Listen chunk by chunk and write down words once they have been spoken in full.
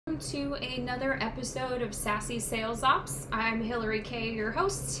to another episode of Sassy Sales Ops. I'm Hillary Kay, your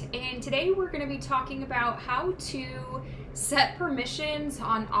host, and today we're going to be talking about how to set permissions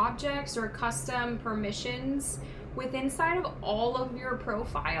on objects or custom permissions inside of all of your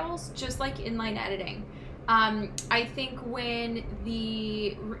profiles, just like inline editing. I think when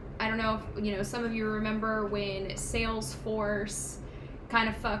I don't know if some of you remember when Salesforce kind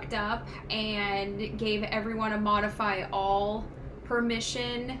of fucked up and gave everyone a modify all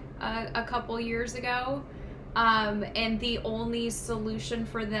permission a couple years ago, and the only solution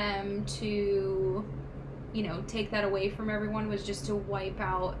for them to take that away from everyone was just to wipe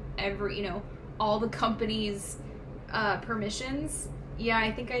out all the company's permissions. Yeah,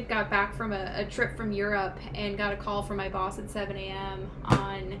 I think I got back from a trip from Europe and got a call from my boss at 7 a.m.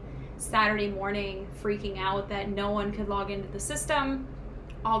 on Saturday morning, freaking out that no one could log into the system.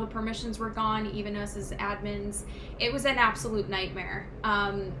 All the permissions were gone, even us as admins. It was an absolute nightmare.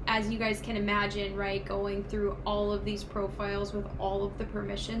 As you guys can imagine, right, going through all of these profiles with all of the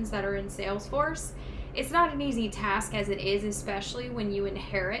permissions that are in Salesforce, it's not an easy task as it is, especially when you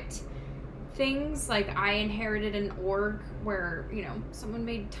inherit things. Like I inherited an org where, someone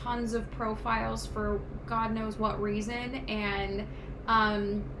made tons of profiles for God knows what reason, and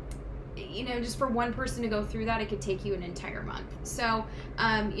just for one person to go through that, it could take you an entire month. So,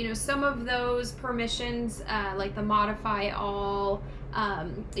 some of those permissions, like the modify all,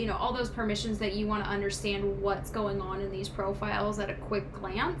 all those permissions that you want to understand what's going on in these profiles at a quick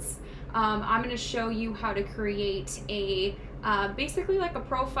glance. I'm going to show you how to create a, basically like a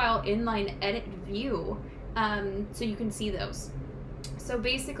profile inline edit view, so you can see those. So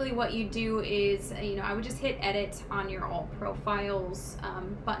basically what you do is, I would just hit edit on your all profiles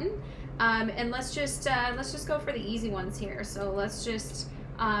button. And let's just go for the easy ones here. So let's just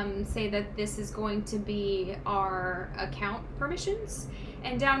say that this is going to be our account permissions.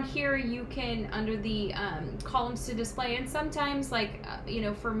 And down here you can, under the columns to display, and sometimes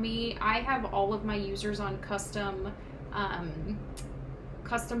for me, I have all of my users on custom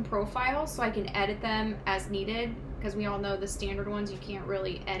profiles, so I can edit them as needed, because we all know the standard ones, you can't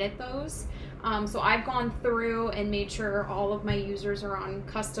really edit those. So I've gone through and made sure all of my users are on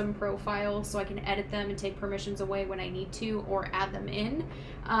custom profiles, so I can edit them and take permissions away when I need to, or add them in.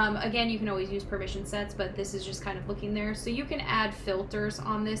 Again, you can always use permission sets, but this is just kind of looking there. So you can add filters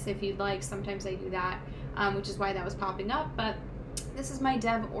on this if you'd like. Sometimes I do that, which is why that was popping up. But this is my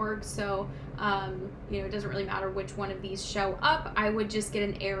dev org, so it doesn't really matter which one of these show up. I would just get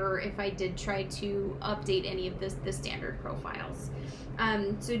an error if I did try to update any of the standard profiles.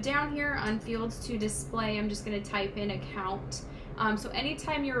 So down here on fields to display, I'm just going to type in account. So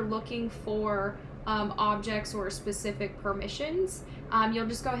anytime you're looking for objects or specific permissions, you'll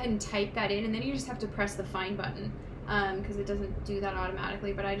just go ahead and type that in, and then you just have to press the find button, because it doesn't do that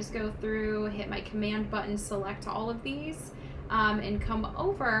automatically. But I just go through, hit my command button, select all of these, and come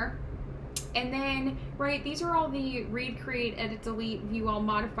over. And then, right, these are all the read, create, edit, delete, view all,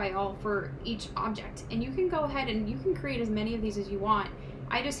 modify all for each object. And you can go ahead and you can create as many of these as you want.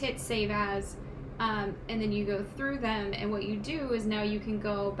 I just hit save as, and then you go through them, and what you do is now you can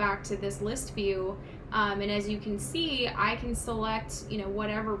go back to this list view, and as you can see, I can select,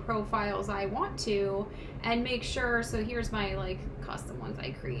 whatever profiles I want to, and make sure, so here's my custom ones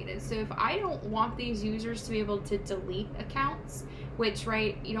I created. So if I don't want these users to be able to delete accounts, which,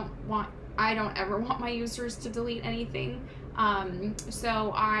 right, I don't ever want my users to delete anything.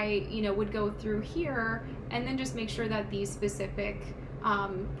 So I, would go through here and then just make sure that these specific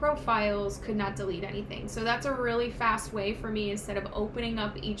profiles could not delete anything. So that's a really fast way for me, instead of opening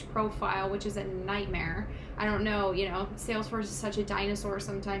up each profile, which is a nightmare. I don't know, Salesforce is such a dinosaur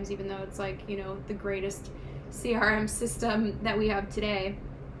sometimes, even though it's the greatest CRM system that we have today.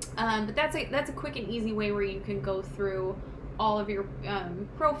 But that's a quick and easy way where you can go through all of your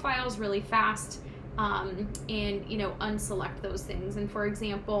profiles really fast, and unselect those things. And for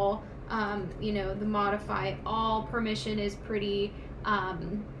example, the modify all permission is pretty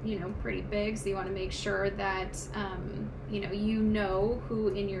pretty big, so you want to make sure that who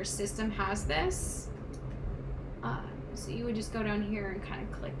in your system has this. So you would just go down here and kind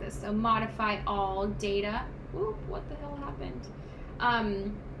of click this. So modify all data. Oop, what the hell happened?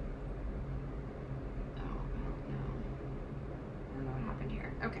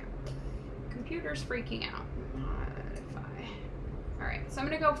 Okay, computer's freaking out. Modify. All right, so I'm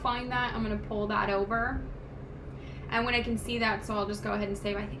gonna go find that. I'm gonna pull that over, and when I can see that, so I'll just go ahead and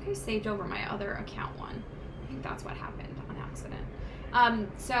save. I think I saved over my other account one. I think that's what happened on accident.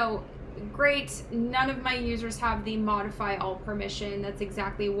 So great, none of my users have the modify all permission. That's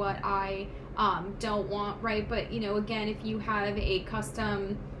exactly what I don't want, right? But again, if you have a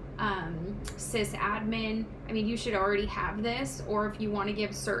custom sysadmin, I mean, you should already have this, or if you want to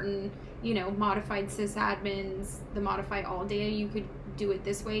give certain, you know, modified sysadmins the modify all data, you could do it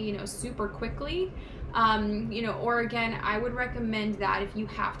this way, you know, super quickly. You know, or again, I would recommend that if you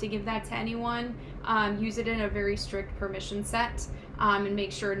have to give that to anyone, use it in a very strict permission set, and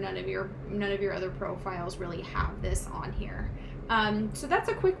make sure none of your other profiles really have this on here. So that's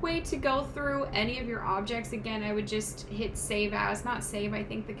a quick way to go through any of your objects. Again, I would just hit save as, not save. I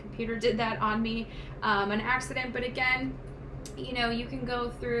think the computer did that on me, an accident. But again, you know, you can go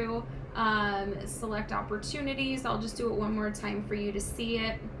through, select opportunities. I'll just do it one more time for you to see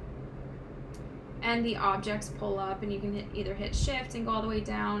it. And the objects pull up, and you can either hit shift and go all the way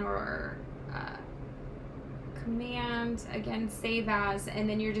down, or command, again, save as, and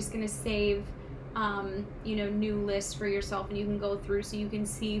then you're just going to save, you know, new list for yourself, and you can go through so you can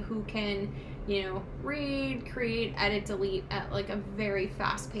see who can, you know, read, create, edit, delete at like a very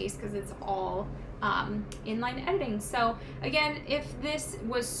fast pace, because it's all inline editing. So again, if this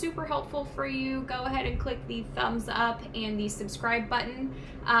was super helpful for you, go ahead and click the thumbs up and the subscribe button.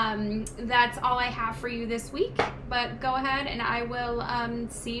 That's all I have for you this week, but go ahead and I will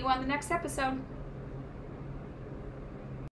see you on the next episode.